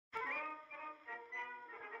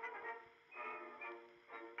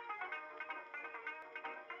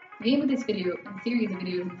The aim of this video, and series of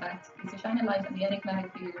videos in fact, is to shine a light on the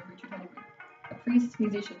enigmatic figure of Richard Henebry, a priest,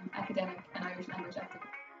 musician, academic and Irish language activist.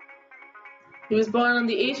 He was born on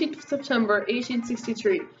the 18th of September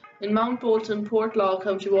 1863 in Mount Bolton, Portlaw,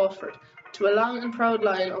 County Waterford, to a long and proud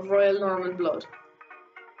line of Royal Norman blood.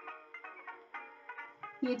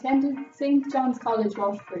 He attended St John's College,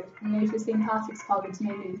 Waterford, and later St Patrick's College,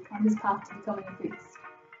 Maynooth, on his path to becoming a priest.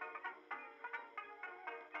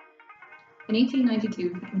 In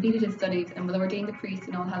 1892, he completed his studies and was ordained a priest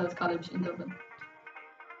in All Hallows College in Dublin.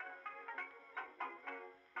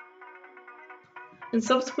 In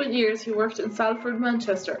subsequent years, he worked in Salford,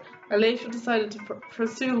 Manchester, and later decided to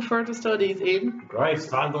pursue further studies in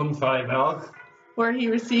where he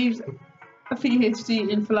received a PhD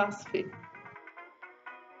in philosophy.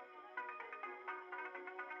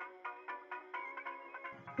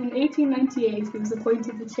 In 1898, he was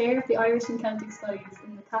appointed the chair of the Irish and Celtic Studies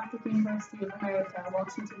in the Catholic University of America,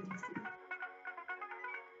 Washington, D.C.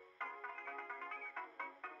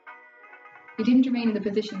 He didn't remain in the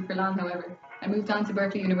position for long, however, and moved on to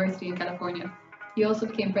Berkeley University in California. He also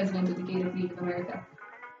became president of the Gaelic League of America.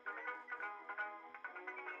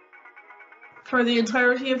 For the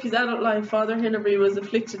entirety of his adult life, Father Henebry was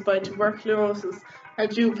afflicted by tuberculosis, and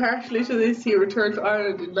due partially to this, he returned to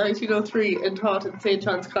Ireland in 1903 and taught in St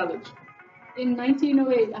John's College. In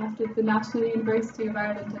 1908, after the National University of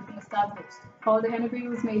Ireland had been established, Father Henebry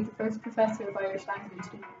was made the first professor of Irish language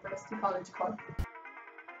in University College Cork.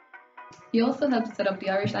 He also helped set up the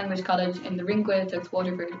Irish Language College in the Ring Gaeltacht,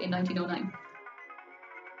 Waterford in 1909.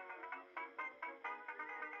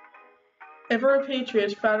 Ever a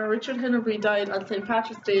patriot, Father Richard Henebry died on St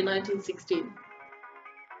Patrick's Day in 1916.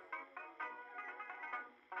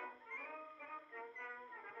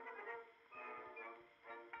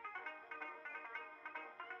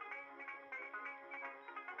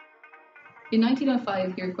 In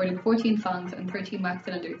 1905, he recorded 14 songs and 13 wax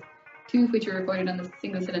cylinders, 2 of which were recorded on the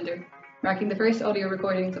single cylinder, marking the first audio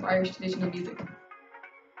recordings of Irish traditional music.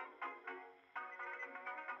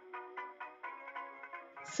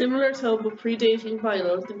 Similar to but predating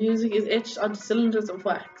vinyl, the music is etched onto cylinders of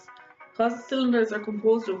wax. Because the cylinders are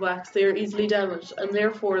composed of wax, they are easily damaged, and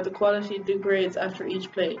therefore the quality degrades after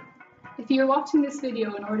each play. If you are watching this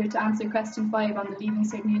video in order to answer question 5 on the Leaving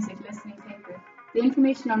Cert Music listening paper, the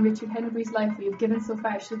information on Richard Henebry's life we have given so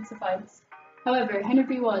far should suffice. However,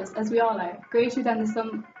 Henebry was, as we all are, greater than the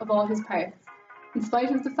sum of all his parts. In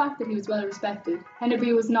spite of the fact that he was well respected,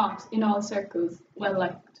 Henebry was not, in all circles, well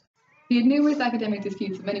liked. He had numerous academic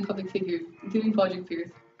disputes with many public figures, including Padraig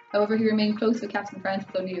Pearse. However, he remained close with Captain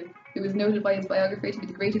Francis O'Neill, who was noted by his biographer to be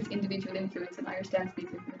the greatest individual influence on Irish dance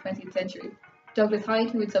music in the 20th century, Douglas Hyde,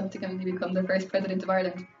 who would subsequently become the first President of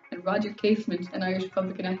Ireland, and Roger Casement, an Irish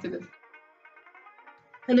Republican activist.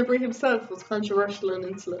 Henebry himself was controversial and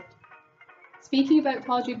insolent. Speaking about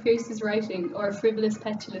Padraig Pearse's writing, or frivolous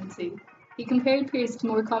petulancy, he compared Pearse to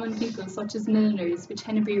more common people such as milliners, which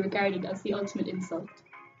Henebry regarded as the ultimate insult.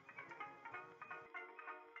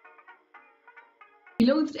 He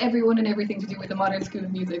loathed everyone and everything to do with the modern school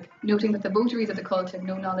of music, noting that the votaries of the cult had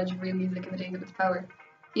no knowledge of real music in the days of its power.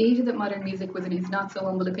 He hated that modern music was, in his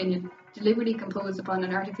not-so-humble opinion, deliberately composed upon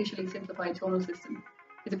an artificially simplified tonal system.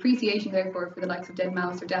 His appreciation, therefore, for the likes of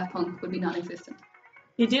deadmau5 or Daft Punk would be non-existent.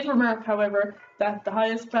 He did remark, however, that the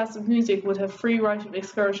highest class of music would have free right of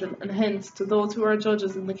excursion, and hence, to those who are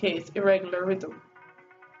judges in the case, irregular rhythm.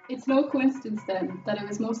 It's no coincidence, then, that it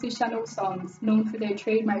was mostly Chanot songs, known for their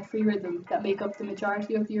trademark free rhythm, that make up the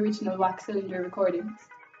majority of the original wax cylinder recordings.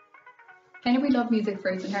 Henebry loved music for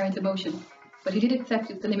its inherent emotion, but he did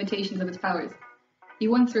accept the limitations of its powers. He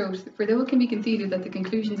once wrote, "For though it can be conceded that the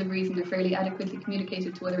conclusions of reason are fairly adequately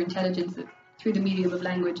communicated to other intelligences through the medium of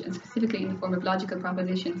language, and specifically in the form of logical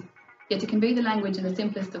propositions, yet to convey the language in the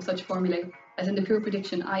simplest of such formulae, as in the pure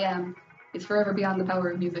prediction, I am, is forever beyond the power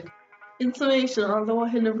of music." In summation, although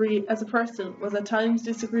Henebry as a person was at times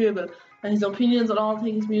disagreeable, and his opinions on all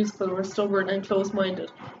things musical were stubborn and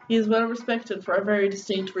close-minded, he is well respected for a very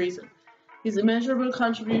distinct reason: his immeasurable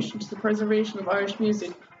contribution to the preservation of Irish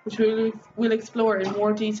music, which we will explore in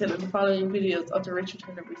more detail in the following videos of the Richard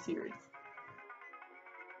Henebry series.